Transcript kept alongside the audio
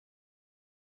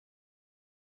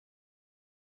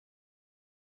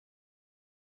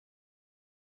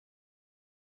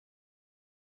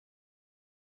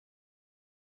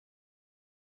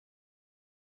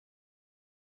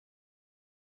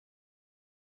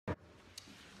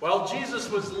While Jesus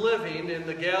was living in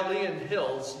the Galilean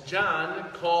hills, John,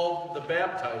 called the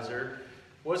Baptizer,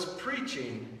 was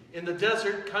preaching in the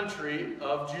desert country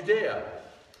of Judea.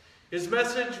 His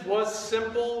message was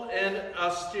simple and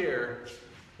austere,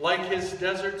 like his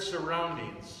desert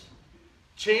surroundings.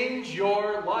 Change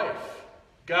your life.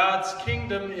 God's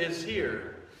kingdom is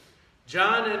here.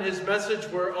 John and his message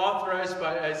were authorized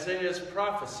by Isaiah's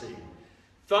prophecy.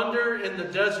 Thunder in the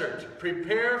desert,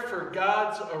 prepare for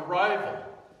God's arrival.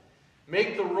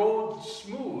 Make the road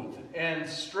smooth and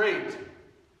straight.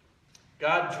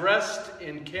 God dressed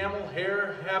in camel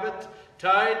hair habit,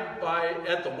 tied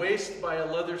at the waist by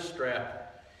a leather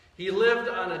strap. He lived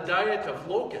on a diet of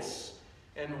locusts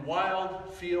and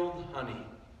wild field honey.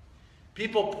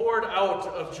 People poured out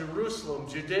of Jerusalem,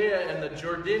 Judea, and the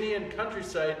Jordanian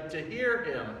countryside to hear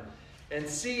him and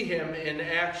see him in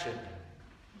action.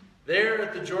 There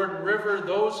at the Jordan River,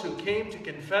 those who came to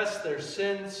confess their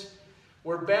sins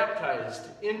were baptized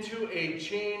into a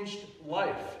changed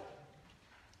life.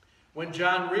 When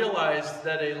John realized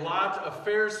that a lot of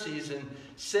Pharisees and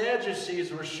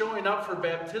Sadducees were showing up for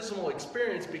baptismal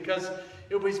experience because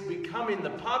it was becoming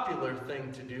the popular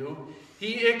thing to do,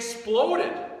 he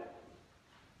exploded.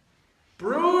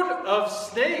 Brood of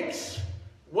snakes,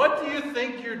 what do you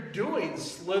think you're doing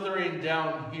slithering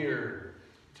down here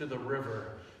to the river?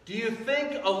 Do you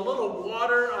think a little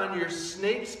water on your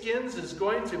snake skins is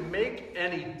going to make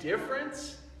any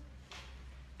difference?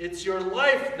 It's your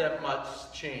life that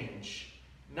must change,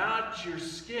 not your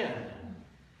skin.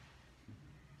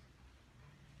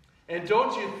 And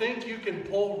don't you think you can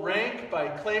pull rank by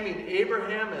claiming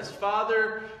Abraham as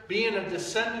father? Being a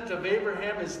descendant of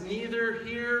Abraham is neither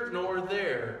here nor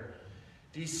there.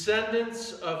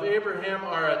 Descendants of Abraham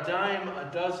are a dime a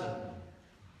dozen.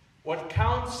 What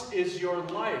counts is your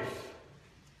life.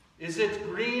 Is it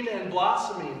green and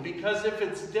blossoming? Because if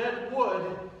it's dead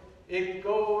wood, it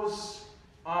goes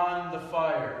on the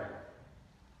fire.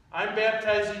 I'm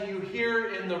baptizing you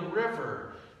here in the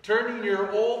river, turning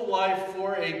your old life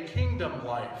for a kingdom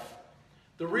life.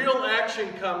 The real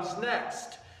action comes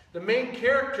next. The main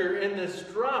character in this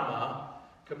drama,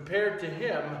 compared to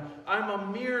him, I'm a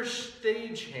mere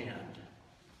stagehand,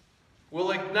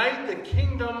 will ignite the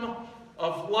kingdom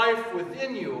of life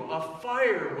within you, a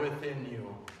fire within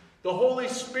you, the Holy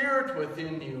Spirit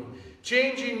within you,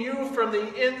 changing you from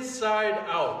the inside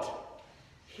out.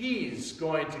 He's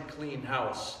going to clean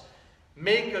house.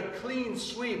 Make a clean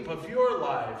sweep of your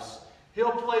lives.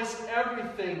 He'll place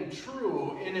everything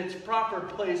true in its proper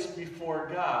place before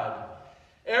God.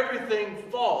 Everything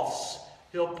false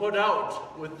he'll put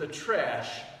out with the trash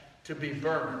to be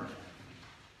burned.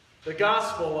 The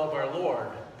gospel of our Lord.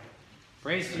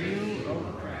 Praise to you, O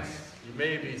Christ. You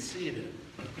may be seated.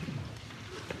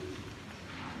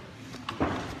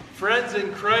 Friends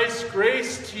in Christ,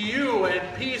 grace to you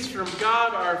and peace from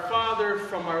God our Father,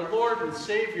 from our Lord and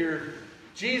Savior,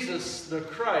 Jesus the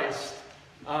Christ.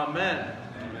 Amen.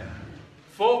 Amen.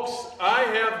 Folks, I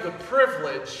have the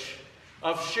privilege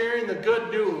of sharing the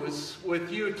good news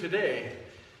with you today.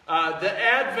 The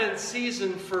Advent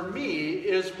season for me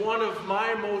is one of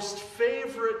my most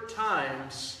favorite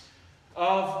times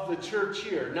of the church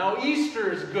year. Now,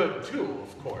 Easter is good too,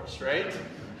 of course, right?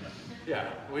 Yeah,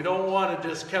 we don't want to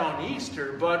discount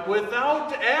Easter, but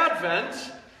without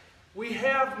Advent, we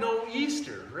have no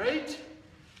Easter, right?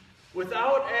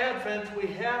 Without Advent, we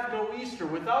have no Easter.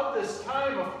 Without this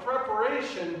time of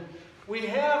preparation, we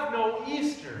have no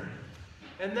Easter.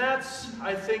 And that's,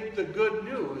 I think, the good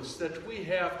news that we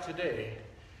have today.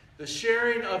 The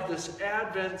sharing of this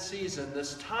Advent season,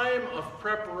 this time of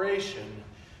preparation,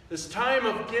 this time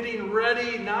of getting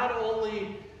ready, not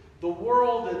only the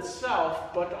world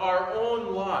itself, but our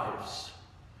own lives.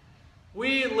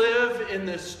 We live in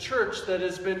this church that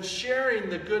has been sharing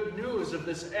the good news of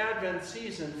this Advent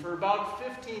season for about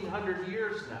 1,500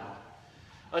 years now.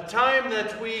 A time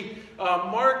that we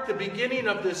mark the beginning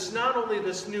of this, not only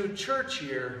this new church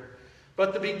year,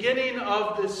 but the beginning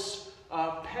of this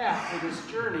path, or this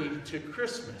journey to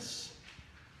Christmas.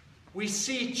 We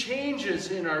see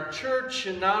changes in our church,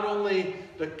 and not only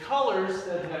the colors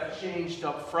that have changed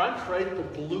up front, right? The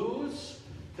blues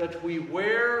that we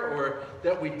wear or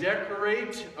that we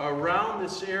decorate around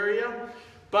this area,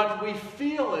 but we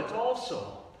feel it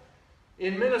also.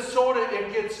 In Minnesota,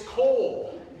 it gets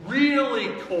cold, really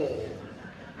cold.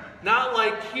 Not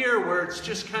like here where it's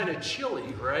just kind of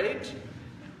chilly, right?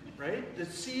 Right? The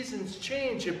seasons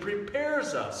change. It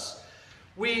prepares us.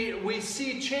 We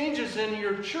see changes in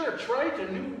your church, right?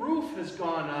 A new roof has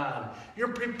gone on.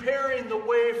 You're preparing the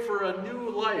way for a new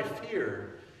life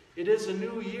here. It is a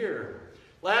new year.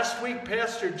 Last week,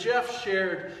 Pastor Jeff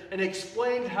shared and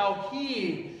explained how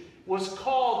he was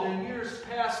called in years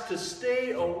past to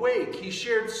stay awake. He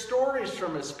shared stories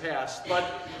from his past,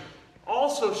 but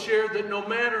also shared that no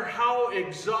matter how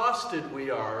exhausted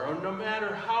we are, or no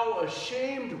matter how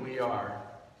ashamed we are,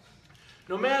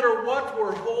 no matter what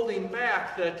we're holding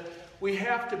back, that we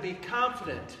have to be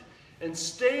confident and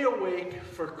stay awake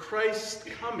for Christ's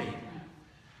coming.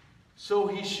 So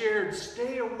he shared,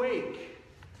 stay awake,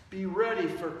 be ready,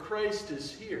 for Christ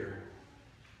is here.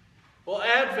 Well,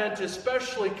 Advent,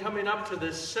 especially coming up to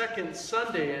this second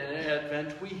Sunday in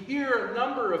Advent, we hear a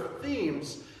number of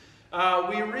themes.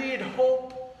 We read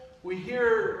hope, we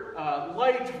hear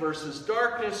light versus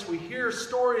darkness, we hear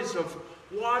stories of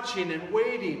watching and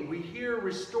waiting, we hear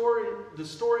the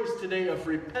stories today of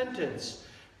repentance,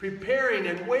 preparing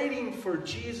and waiting for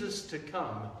Jesus to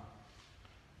come.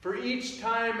 For each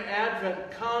time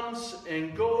Advent comes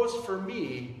and goes for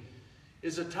me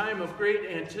is a time of great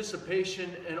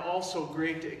anticipation and also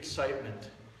great excitement.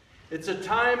 It's a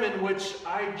time in which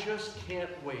I just can't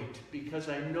wait because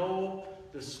I know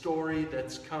the story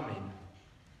that's coming.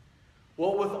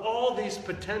 Well, with all these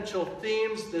potential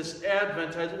themes this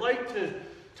Advent, I'd like to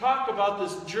talk about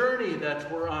this journey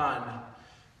that we're on,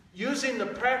 using the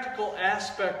practical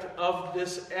aspect of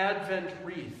this Advent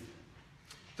wreath.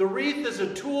 The wreath is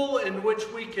a tool in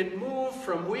which we can move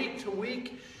from week to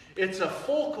week. It's a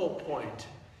focal point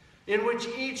in which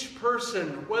each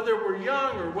person, whether we're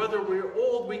young or whether we're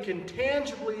old, we can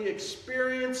tangibly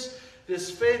experience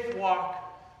this faith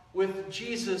walk with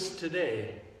Jesus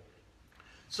today.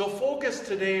 So focus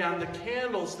today on the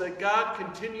candles that God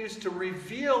continues to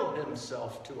reveal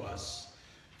himself to us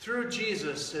through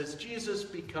Jesus as Jesus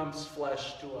becomes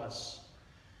flesh to us.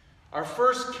 Our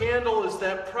first candle is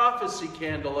that prophecy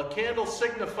candle, a candle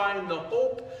signifying the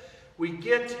hope we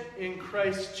get in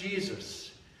Christ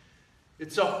Jesus.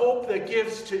 It's a hope that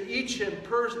gives to each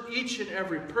and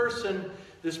every person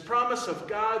this promise of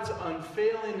God's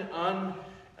unfailing,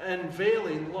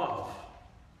 unveiling love.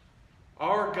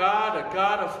 Our God, a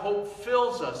God of hope,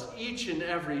 fills us each and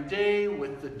every day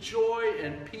with the joy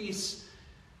and peace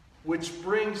which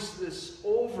brings this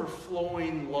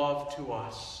overflowing love to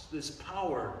us, this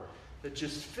power that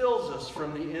just fills us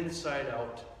from the inside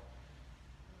out.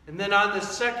 And then on the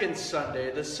second Sunday,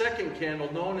 the second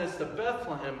candle, known as the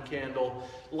Bethlehem candle,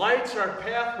 lights our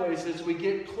pathways as we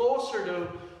get closer to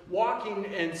walking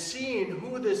and seeing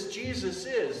who this Jesus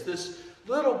is, this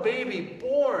little baby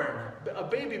born, a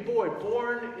baby boy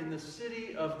born in the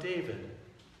city of David.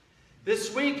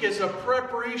 This week is a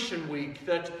preparation week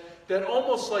that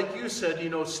almost like you said,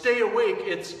 stay awake.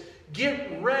 It's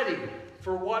get ready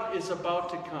for what is about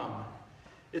to come.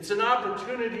 It's an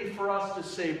opportunity for us to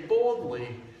say boldly,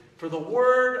 for the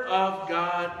word of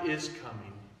God is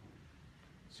coming.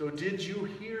 So did you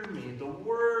hear me? The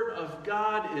word of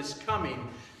God is coming.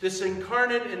 This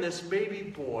incarnate in this baby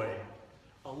boy,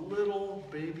 a little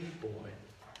baby boy.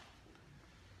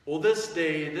 Well, this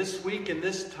day, this week, and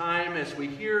this time, as we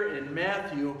hear in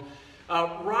Matthew,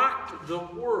 rocked the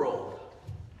world,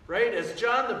 right? As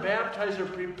John the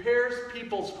Baptizer prepares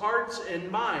people's hearts and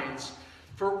minds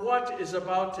for what is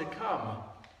about to come.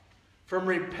 From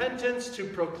repentance to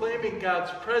proclaiming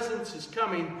God's presence is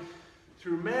coming,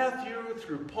 through Matthew,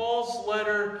 through Paul's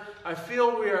letter, I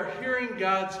feel we are hearing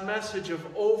God's message of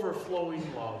overflowing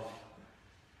love,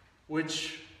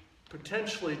 which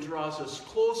potentially draws us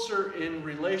closer in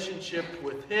relationship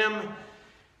with him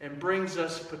and brings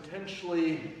us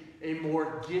potentially a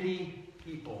more giddy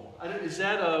people. Is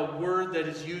that a word that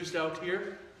is used out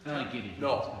here? I like giddy.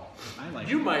 No. I like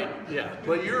you might, yeah,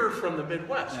 but you're from the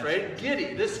Midwest, That's right?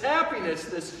 Giddy, this happiness,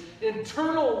 this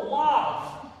internal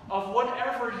love of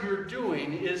whatever you're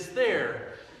doing is there.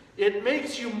 It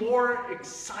makes you more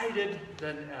excited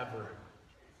than ever.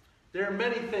 There are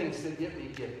many things that get me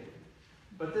giddy,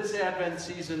 but this Advent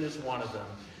season is one of them.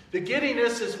 The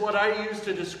giddiness is what I use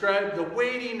to describe the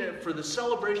waiting for the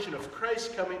celebration of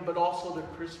Christ coming, but also the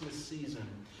Christmas season.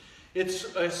 It's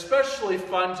especially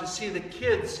fun to see the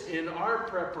kids in our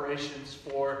preparations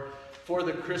for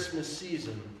the Christmas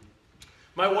season.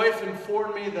 My wife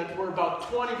informed me that we're about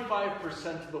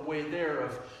 25% of the way there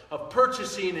of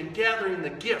purchasing and gathering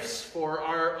the gifts for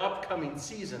our upcoming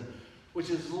season, which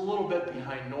is a little bit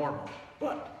behind normal,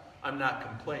 but I'm not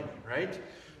complaining, right?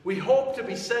 We hope to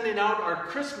be sending out our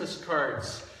Christmas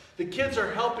cards. The kids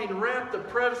are helping wrap the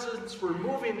presents. We're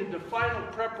moving into final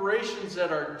preparations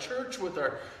at our church with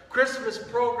our Christmas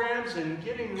programs and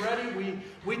getting ready.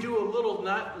 We do a little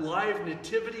live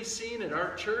nativity scene at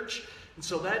our church, and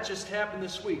so that just happened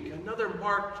this week. Another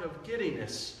mark of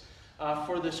giddiness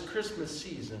for this Christmas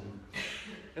season.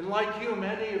 And like you,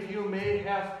 many of you may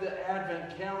have the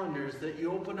Advent calendars that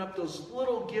you open up those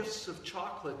little gifts of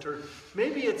chocolate, or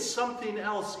maybe it's something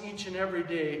else each and every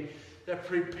day that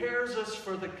prepares us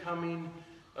for the coming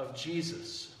of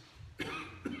Jesus.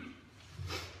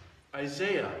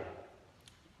 Isaiah,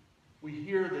 we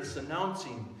hear this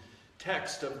announcing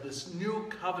text of this new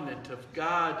covenant of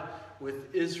God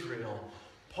with Israel.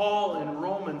 Paul in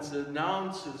Romans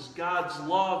announces God's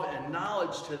love and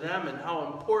knowledge to them and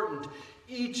how important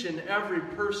each and every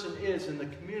person is in the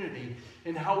community,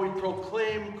 and how we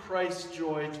proclaim Christ's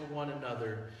joy to one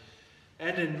another.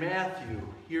 And in Matthew,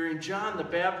 hearing John the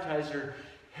Baptizer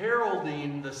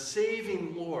heralding the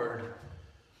saving Lord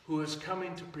who is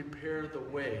coming to prepare the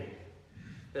way.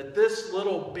 That this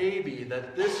little baby,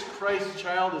 that this Christ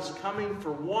child is coming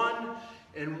for one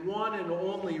and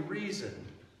only reason: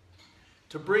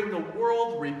 to bring the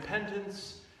world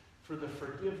repentance for the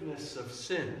forgiveness of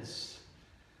sins.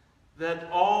 That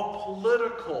all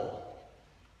political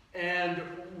and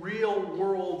real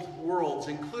worlds,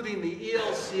 including the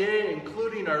ELCA,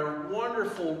 including our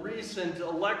wonderful recent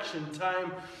election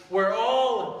time, where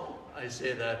all, I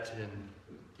say that in,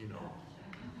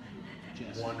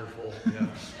 wonderful, yeah.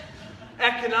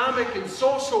 Economic and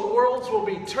social worlds will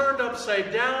be turned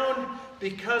upside down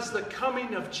because the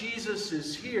coming of Jesus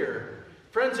is here.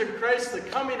 Friends in Christ, the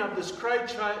coming of this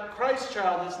Christ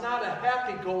child is not a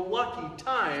happy-go-lucky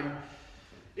time.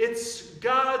 It's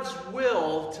God's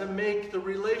will to make the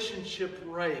relationship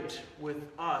right with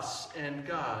us and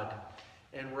God,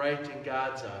 and right in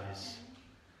God's eyes.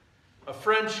 A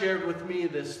friend shared with me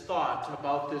this thought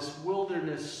about this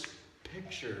wilderness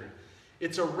picture.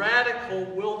 It's a radical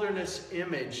wilderness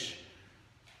image.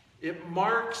 It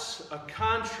marks a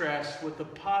contrast with the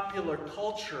popular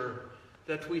culture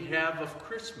that we have of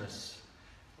Christmas.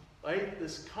 Right?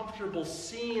 This comfortable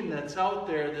scene that's out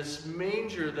there, this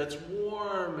manger that's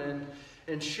warm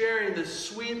and sharing this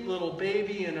sweet little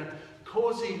baby in a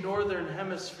cozy northern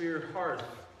hemisphere hearth.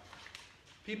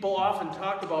 People often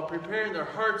talk about preparing their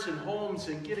hearts and homes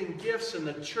and getting gifts in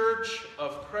the church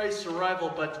of Christ's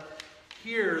arrival, but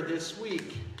here this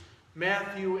week,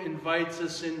 Matthew invites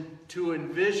us to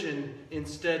envision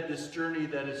instead this journey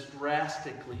that is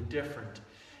drastically different.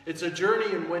 It's a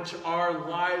journey in which our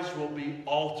lives will be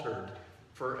altered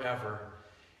forever.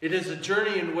 It is a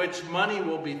journey in which money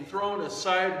will be thrown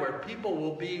aside, where people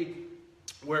will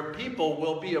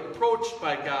be approached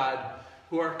by God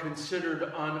who are considered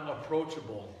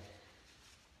unapproachable.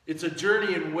 It's a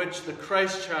journey in which the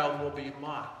Christ child will be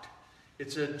mocked.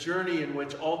 It's a journey in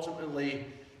which ultimately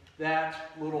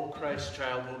that little Christ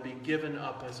child will be given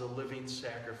up as a living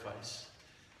sacrifice.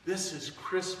 This is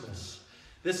Christmas.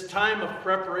 This time of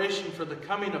preparation for the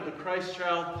coming of the Christ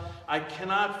child, I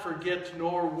cannot forget,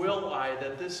 nor will I,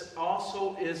 that this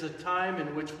also is a time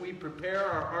in which we prepare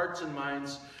our hearts and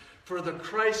minds for the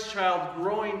Christ child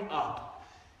growing up,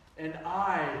 and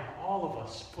all of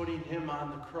us, putting him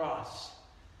on the cross.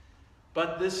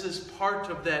 But this is part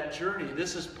of that journey.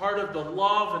 This is part of the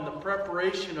love and the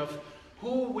preparation of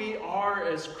who we are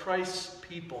as Christ's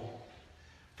people.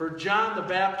 For John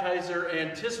the Baptizer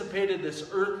anticipated this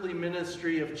earthly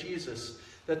ministry of Jesus,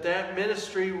 that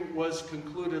ministry was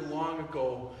concluded long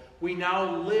ago. We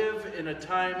now live in a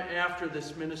time after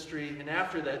this ministry and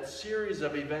after that series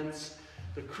of events,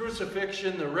 the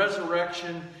crucifixion, the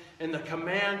resurrection, and the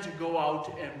command to go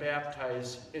out and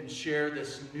baptize and share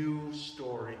this new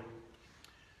story.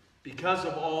 Because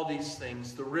of all these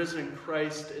things, the risen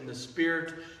Christ and the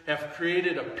Spirit have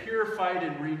created a purified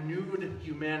and renewed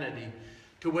humanity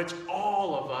to which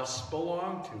all of us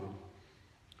belong to.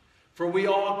 For we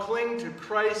all cling to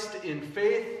Christ in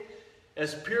faith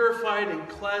as purified and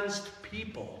cleansed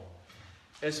people,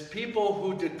 as people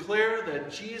who declare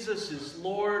that Jesus is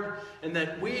Lord and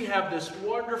that we have this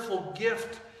wonderful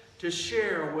gift to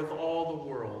share with all the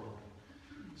world.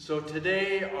 So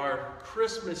today our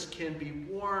Christmas can be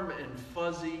warm and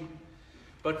fuzzy,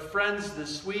 but friends,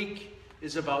 this week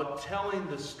is about telling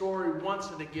the story once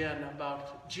and again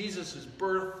about Jesus'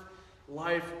 birth,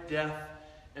 life, death,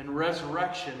 and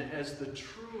resurrection as the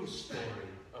true story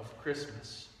of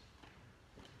Christmas.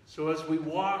 So as we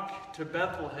walk to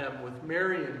Bethlehem with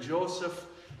Mary and Joseph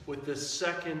with this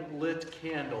second lit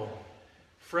candle,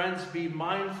 friends, be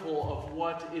mindful of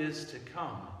what is to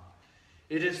come.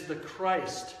 It is the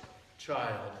Christ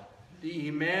child, the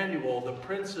Emmanuel, the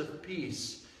Prince of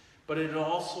Peace, but it is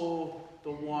also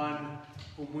the one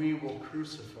whom we will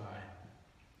crucify.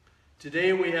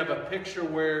 Today we have a picture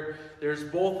where there's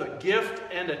both a gift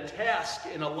and a task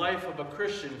in a life of a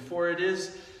Christian, for it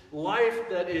is life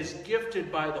that is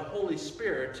gifted by the Holy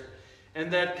Spirit,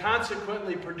 and that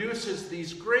consequently produces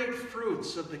these great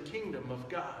fruits of the kingdom of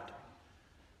God.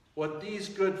 What these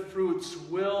good fruits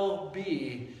will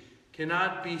be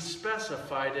cannot be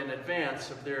specified in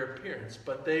advance of their appearance,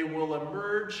 but they will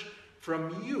emerge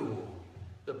from you,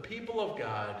 the people of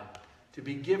God, to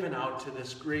be given out to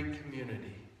this great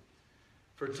community.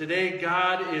 For today,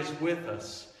 God is with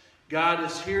us. God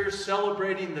is here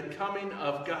celebrating the coming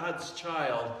of God's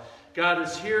child. God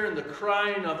is here in the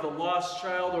crying of the lost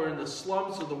child, or in the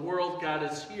slums of the world. God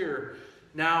is here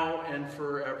now and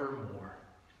forevermore.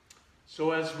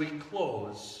 So as we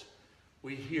close,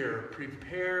 we hear,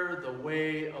 prepare the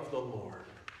way of the Lord.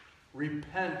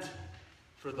 Repent,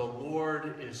 for the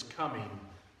Lord is coming.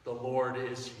 The Lord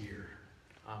is here.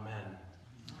 Amen.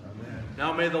 Amen.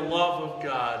 Now may the love of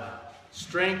God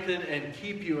strengthen and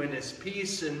keep you in his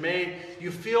peace, and may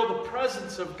you feel the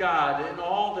presence of God in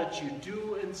all that you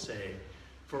do and say,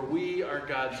 for we are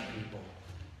God's people.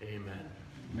 Amen.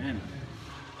 Amen.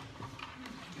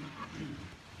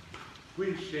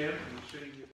 Please stand and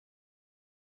sing.